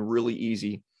half, it's been really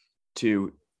easy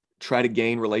to try to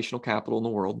gain relational capital in the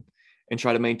world and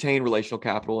try to maintain relational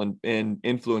capital and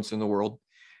influence in the world.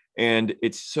 And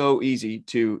it's so easy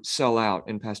to sell out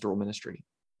in pastoral ministry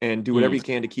and do whatever you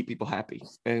can to keep people happy,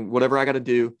 and whatever I got to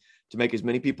do to make as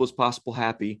many people as possible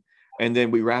happy. And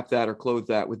then we wrap that or clothe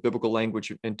that with biblical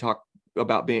language and talk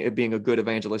about it being a good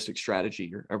evangelistic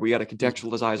strategy, or we got to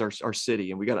contextualize our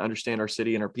city, and we got to understand our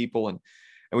city and our people, and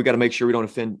we got to make sure we don't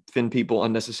offend people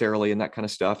unnecessarily and that kind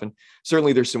of stuff. And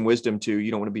certainly there's some wisdom to,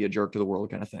 you don't want to be a jerk to the world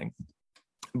kind of thing.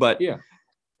 But Yeah.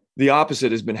 the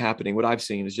opposite has been happening. What I've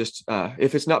seen is just,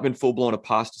 if it's not been full blown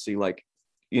apostasy, like,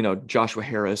 Joshua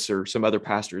Harris or some other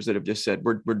pastors that have just said,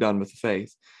 we're done with the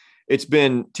faith. It's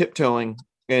been tiptoeing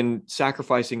and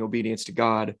sacrificing obedience to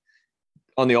God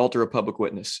on the altar of public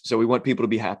witness. So we want people to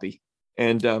be happy,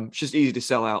 and it's just easy to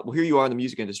sell out. Well, here you are in the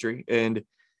music industry, and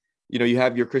you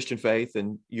have your Christian faith,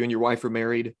 and you and your wife are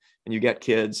married, and you got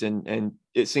kids, and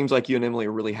it seems like you and Emily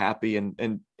are really happy,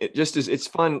 and it just is. It's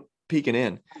fun peeking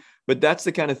in, but that's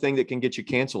the kind of thing that can get you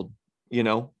canceled.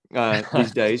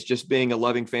 These days, just being a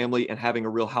loving family and having a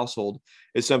real household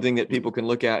is something that people can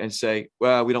look at and say,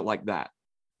 well, we don't like that.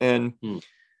 And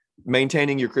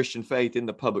maintaining your Christian faith in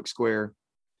the public square,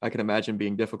 I can imagine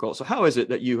being difficult. So how is it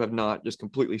that you have not just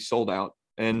completely sold out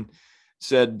and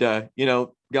said,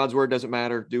 God's word doesn't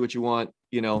matter. Do what you want,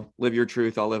 live your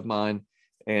truth. I'll live mine.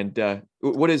 And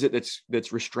what is it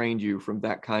that's restrained you from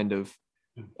that kind of,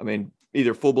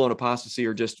 either full blown apostasy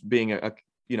or just being a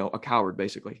coward,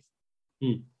 basically?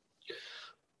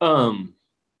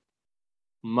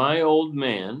 My old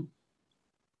man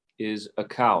is a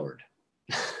coward.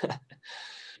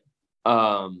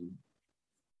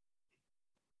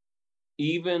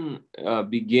 Even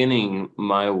beginning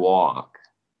my walk,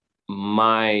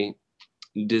 my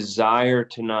desire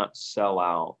to not sell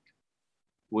out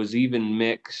was even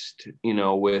mixed,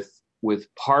 with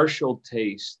partial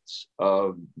tastes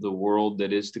of the world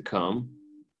that is to come.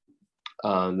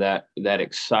 That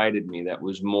excited me. That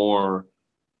was more.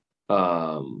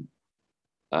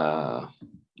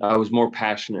 I was more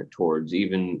passionate towards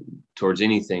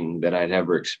anything that I'd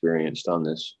ever experienced on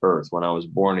this earth. When I was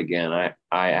born again, I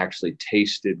actually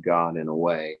tasted God in a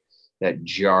way that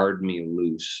jarred me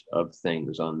loose of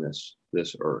things on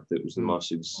this earth. It was the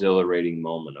most exhilarating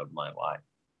moment of my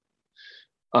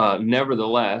life.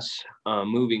 Nevertheless,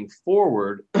 moving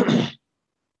forward,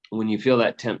 when you feel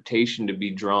that temptation to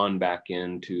be drawn back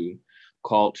into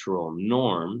cultural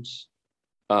norms,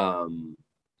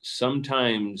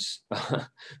 sometimes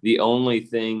the only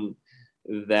thing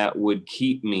that would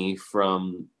keep me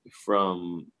from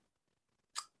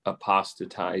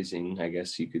apostatizing, I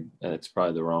guess you could, that's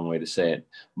probably the wrong way to say it,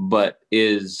 but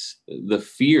is the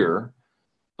fear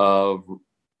of,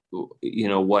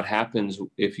 what happens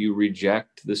if you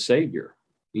reject the Savior,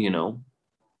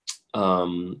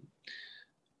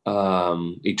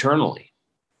 eternally.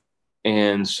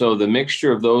 And so the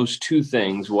mixture of those two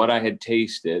things, what I had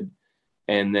tasted,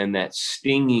 and then that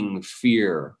stinging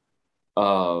fear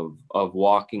of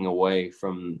walking away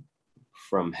from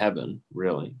heaven,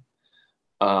 really,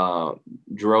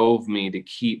 drove me to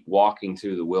keep walking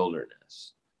through the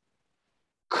wilderness.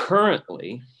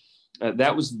 Currently,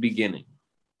 that was the beginning.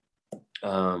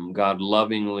 God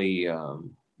lovingly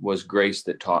was grace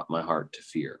that taught my heart to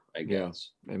fear, I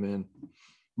guess. Yeah. Amen.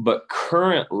 But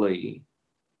currently,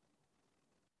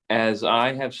 as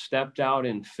I have stepped out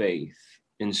in faith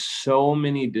in so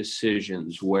many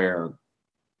decisions where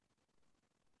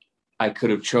I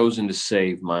could have chosen to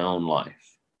save my own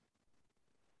life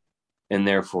and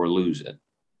therefore lose it.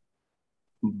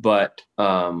 But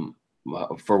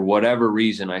for whatever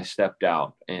reason, I stepped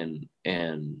out and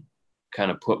kind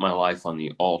of put my life on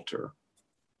the altar.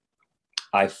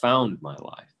 I found my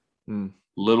life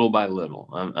little by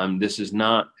little. This is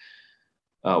not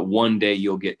one day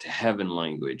you'll get to heaven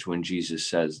language when Jesus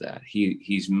says that.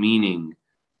 He's meaning,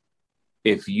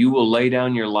 if you will lay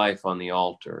down your life on the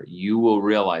altar, you will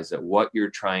realize that what you're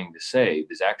trying to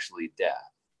save is actually death.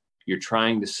 You're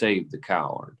trying to save the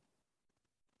coward.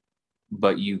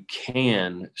 But you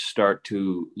can start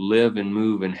to live and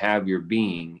move and have your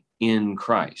being in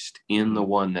Christ, in the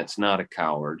one that's not a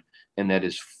coward, and that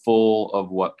is full of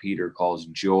what Peter calls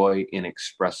joy,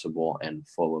 inexpressible and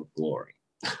full of glory.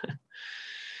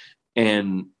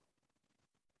 And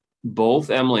both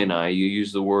Emily and I, you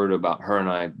use the word about her and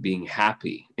I being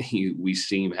happy. We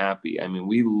seem happy.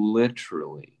 We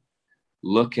literally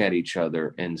look at each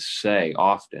other and say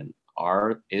often,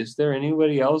 is there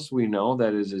anybody else we know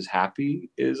that is as happy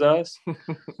as us?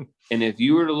 And if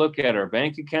you were to look at our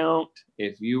bank account,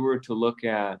 if you were to look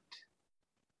at,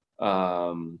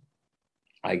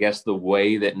 I guess, the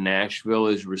way that Nashville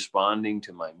is responding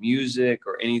to my music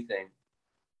or anything,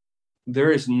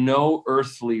 there is no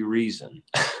earthly reason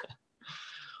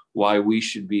why we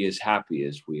should be as happy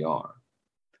as we are.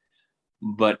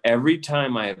 But every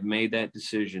time I have made that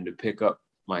decision to pick up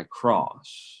my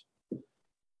cross,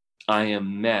 I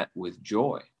am met with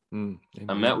joy. I'm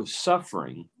met with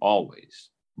suffering always,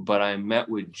 but I met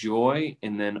with joy.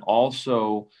 And then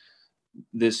also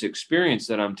this experience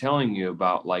that I'm telling you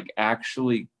about, like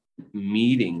actually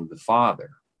meeting the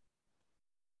Father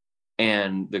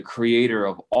and the creator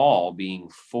of all being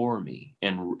for me,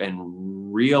 and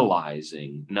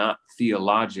realizing, not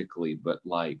theologically, but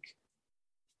like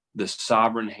the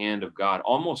sovereign hand of God,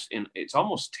 it's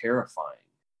almost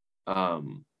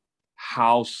terrifying,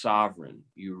 how sovereign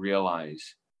you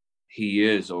realize he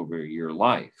is over your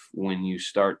life. When you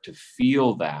start to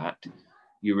feel that,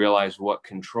 you realize what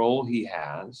control he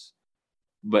has.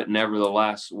 But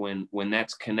nevertheless, when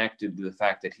that's connected to the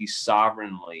fact that he's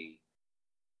sovereignly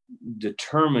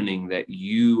determining that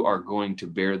you are going to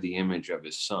bear the image of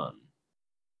his son,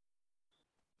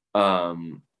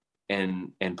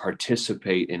 and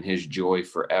participate in his joy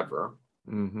forever,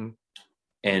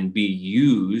 and be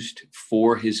used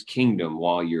for his kingdom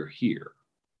while you're here,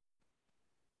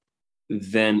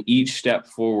 then each step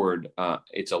forward,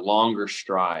 it's a longer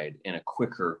stride and a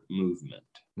quicker movement.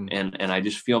 And I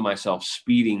just feel myself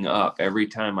speeding up every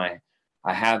time I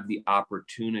have the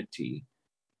opportunity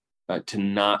to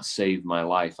not save my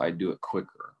life. I do it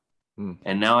quicker.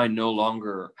 And now I no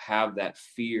longer have that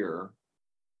fear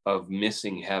of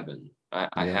missing heaven.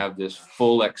 I have this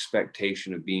full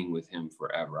expectation of being with him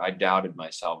forever. I doubted my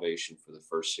salvation for the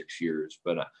first 6 years,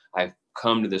 but I've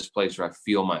come to this place where I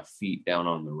feel my feet down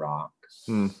on the rock.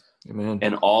 Amen.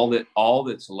 And all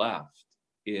that's left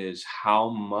is, how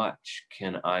much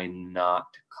can I not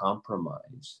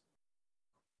compromise,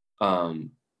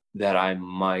 that I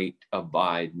might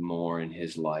abide more in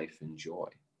his life and joy.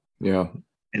 Yeah.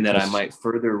 And that I might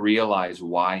further realize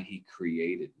why he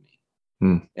created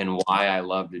me, and why I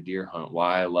love to deer hunt,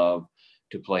 why I love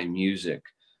to play music,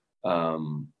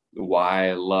 why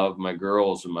I love my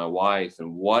girls and my wife,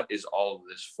 and what is all of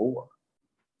this for?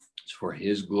 It's for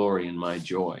his glory and my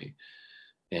joy.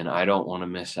 And I don't want to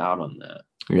miss out on that.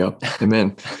 Yeah.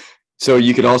 Amen. So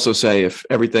you could also say, if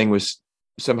everything was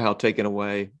somehow taken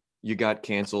away, you got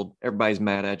canceled, everybody's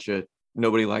mad at you,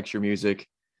 nobody likes your music,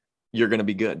 you're going to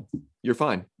be good. You're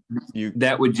fine.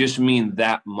 That would just mean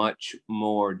that much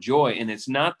more joy. And it's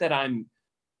not that I'm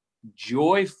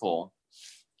joyful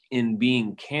in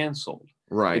being canceled.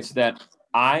 Right. It's that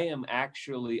I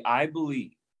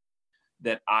believe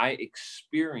that I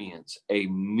experience a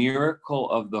miracle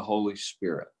of the Holy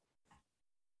Spirit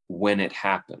when it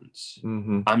happens.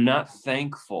 I'm not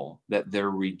thankful that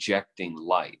they're rejecting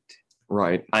light.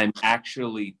 Right. I'm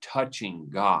actually touching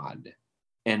God,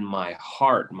 and my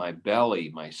heart, my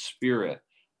belly, my spirit,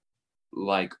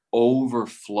 like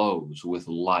overflows with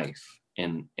life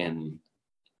and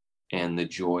the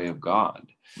joy of God.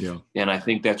 Yeah. And I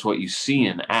think that's what you see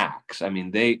in Acts. I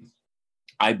mean,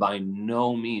 I by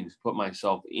no means put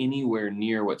myself anywhere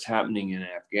near what's happening in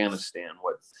Afghanistan,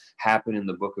 what happened in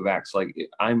the book of Acts. Like,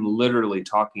 I'm literally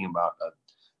talking about a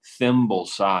thimble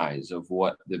size of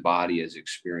what the body has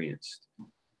experienced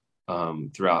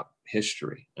throughout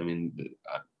history. I mean,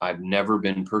 I've never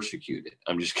been persecuted.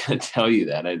 I'm just going to tell you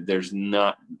that. There's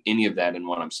not any of that in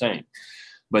what I'm saying,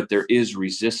 but there is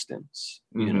resistance,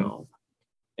 you know.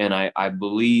 And I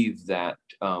believe that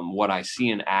what I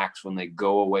see in Acts, when they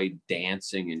go away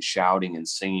dancing and shouting and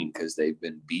singing because they've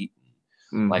been beaten,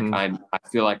 like I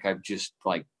feel like I've just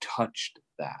like touched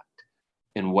that.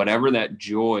 And whatever that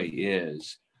joy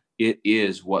is, it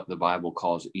is what the Bible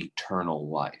calls eternal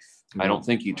life. I don't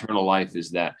think eternal life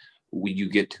is that you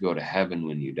get to go to heaven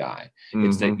when you die.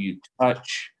 It's that you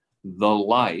touch the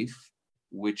life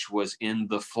which was in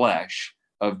the flesh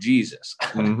of Jesus.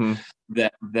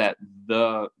 that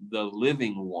the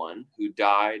living one who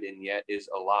died and yet is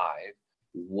alive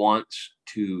wants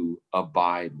to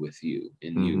abide with you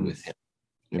and you with him.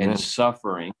 Amen. And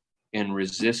suffering and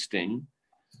resisting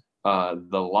the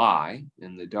lie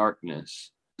and the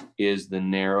darkness is the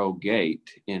narrow gate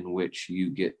in which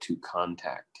you get to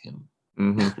contact him.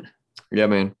 Yeah,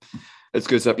 man. That's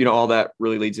good stuff. You know, all that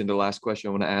really leads into the last question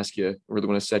I want to ask you. I really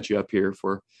want to set you up here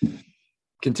for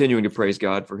continuing to praise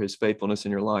God for his faithfulness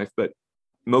in your life. But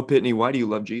Mo Pitney, why do you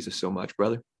love Jesus so much,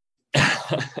 brother?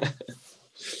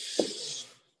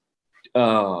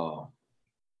 Oh,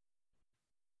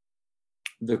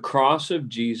 the cross of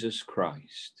Jesus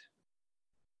Christ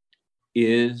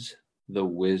is the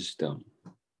wisdom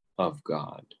of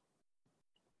God.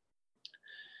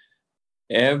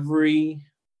 Every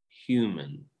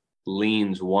human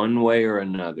leans one way or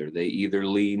another. They either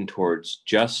lean towards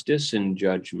justice and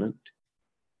judgment,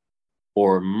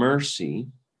 or mercy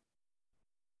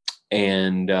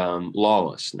and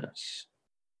lawlessness.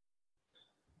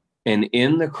 And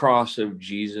in the cross of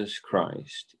Jesus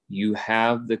Christ, you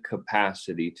have the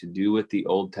capacity to do what the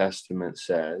Old Testament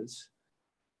says,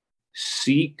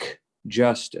 seek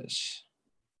justice,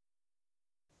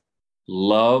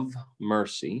 love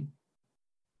mercy,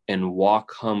 and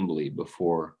walk humbly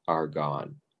before our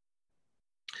God.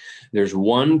 There's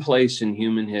one place in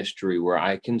human history where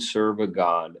I can serve a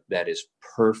God that is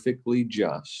perfectly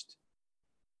just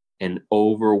and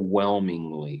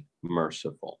overwhelmingly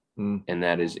merciful. And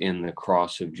that is in the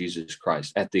cross of Jesus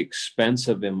Christ. At the expense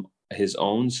of his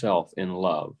own self in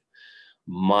love,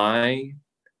 my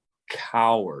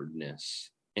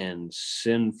cowardness and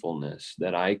sinfulness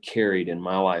that I carried in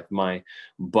my life, my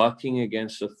bucking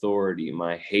against authority,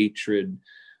 my hatred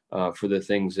for the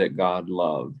things that God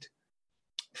loved,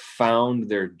 found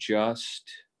their just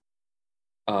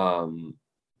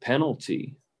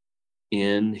penalty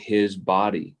in his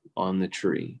body on the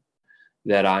tree,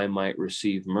 that I might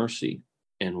receive mercy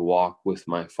and walk with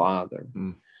my Father.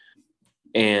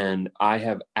 And I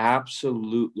have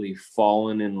absolutely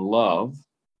fallen in love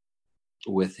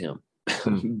with him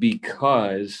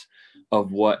because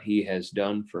of what he has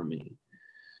done for me.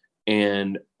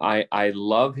 And I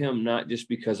love him not just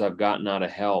because I've gotten out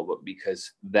of hell, but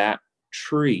because that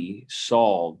tree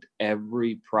solved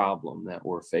every problem that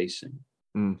we're facing.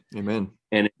 Amen.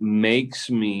 And it makes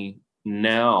me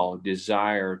now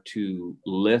desire to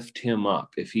lift him up.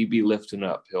 If he be lifted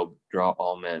up, he'll draw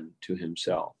all men to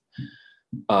himself.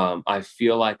 I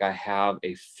feel like I have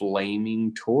a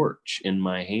flaming torch in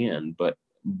my hand,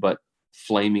 but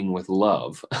flaming with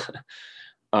love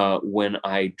when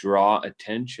I draw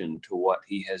attention to what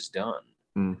he has done.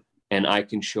 And I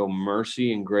can show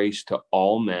mercy and grace to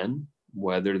all men,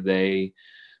 whether they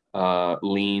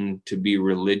lean to be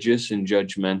religious and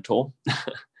judgmental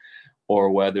or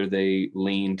whether they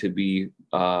lean to be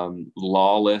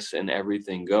lawless and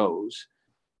everything goes.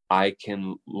 I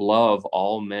can love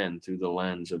all men through the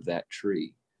lens of that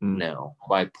tree now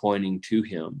by pointing to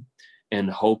him and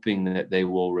hoping that they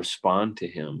will respond to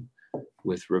him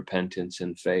with repentance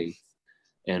and faith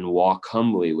and walk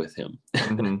humbly with him.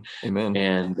 Amen.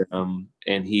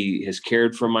 And he has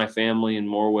cared for my family in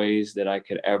more ways than I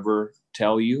could ever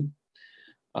tell you.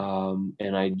 And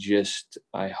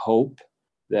I hope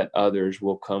that others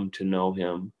will come to know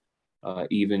him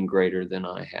even greater than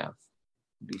I have,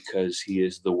 because he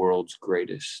is the world's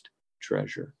greatest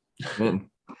treasure. Man,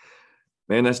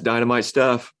 that's dynamite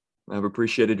stuff. I've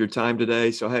appreciated your time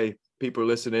today. So, hey, people are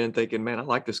listening thinking, man, I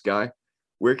like this guy.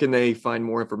 Where can they find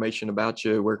more information about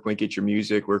you? Where can we get your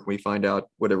music? Where can we find out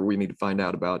whatever we need to find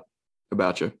out about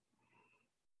you?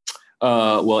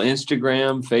 Well,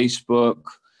 Instagram, Facebook,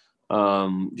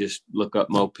 just look up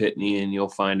Mo Pitney and you'll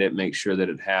find it. Make sure that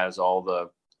it has all the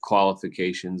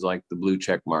qualifications like the blue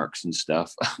check marks and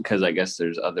stuff, because I guess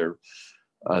there's other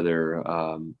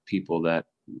people that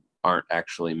aren't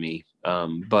actually me.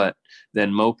 But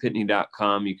then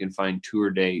mopitney.com, you can find tour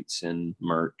dates and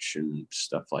merch and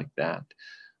stuff like that.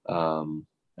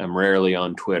 I'm rarely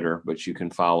on Twitter, but you can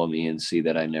follow me and see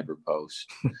that I never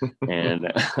post. and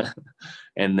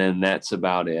then that's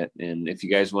about it. And if you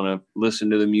guys want to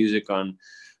listen to the music on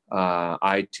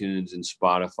iTunes and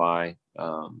Spotify,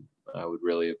 I would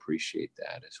really appreciate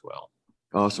that as well.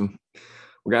 Awesome.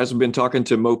 Well, guys, we've been talking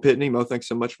to Mo Pitney. Mo, thanks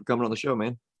so much for coming on the show,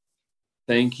 man.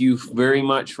 Thank you very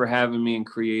much for having me and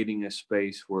creating a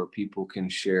space where people can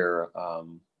share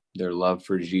their love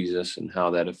for Jesus and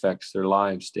how that affects their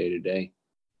lives day to day.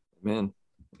 Amen.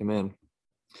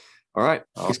 All right.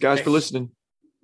 Thanks, guys, for listening.